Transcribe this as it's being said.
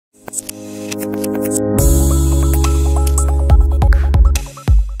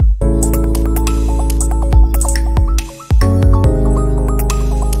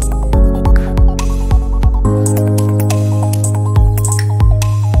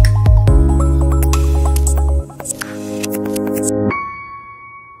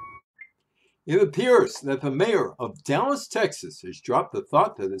It appears that the mayor of Dallas, Texas, has dropped the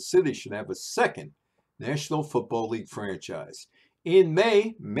thought that the city should have a second National Football League franchise. In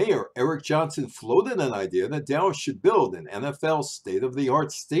May, Mayor Eric Johnson floated an idea that Dallas should build an NFL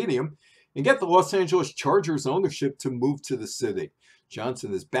state-of-the-art stadium and get the Los Angeles Chargers ownership to move to the city.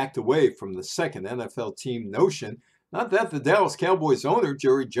 Johnson has backed away from the second NFL team notion. Not that the Dallas Cowboys owner,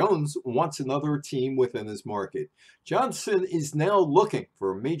 Jerry Jones, wants another team within his market. Johnson is now looking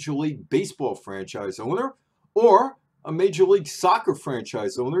for a Major League Baseball franchise owner or a Major League Soccer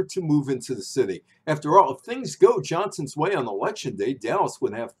franchise owner to move into the city. After all, if things go Johnson's way on Election Day, Dallas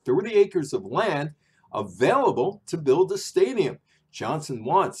would have 30 acres of land available to build a stadium. Johnson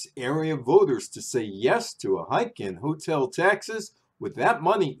wants area voters to say yes to a hike in hotel taxes, with that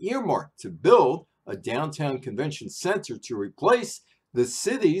money earmarked to build a downtown convention center to replace the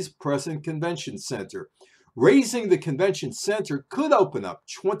city's present convention center. Raising the convention center could open up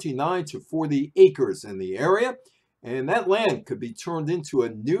 29 to 40 acres in the area, and that land could be turned into a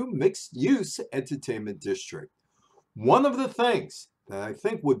new mixed-use entertainment district. One of the things that I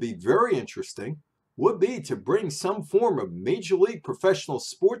think would be very interesting would be to bring some form of Major League professional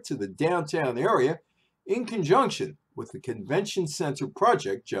sport to the downtown area in conjunction with the convention center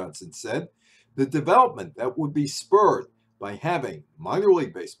project, Johnson said. The development that would be spurred by having minor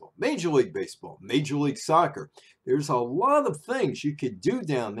league baseball, Major League Soccer. There's a lot of things you could do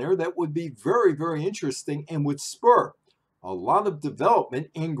down there that would be very, very interesting and would spur a lot of development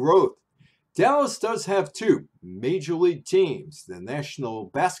and growth. Dallas does have two Major League teams, the National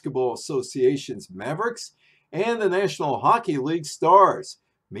Basketball Association's Mavericks and the National Hockey League Stars.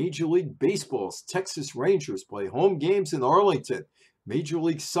 Major League Baseball's Texas Rangers play home games in Arlington. Major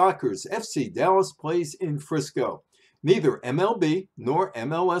League Soccer's FC Dallas plays in Frisco. Neither MLB nor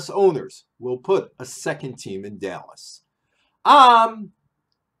MLS owners will put a second team in Dallas. I'm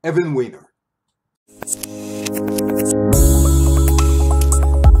Evan Weiner.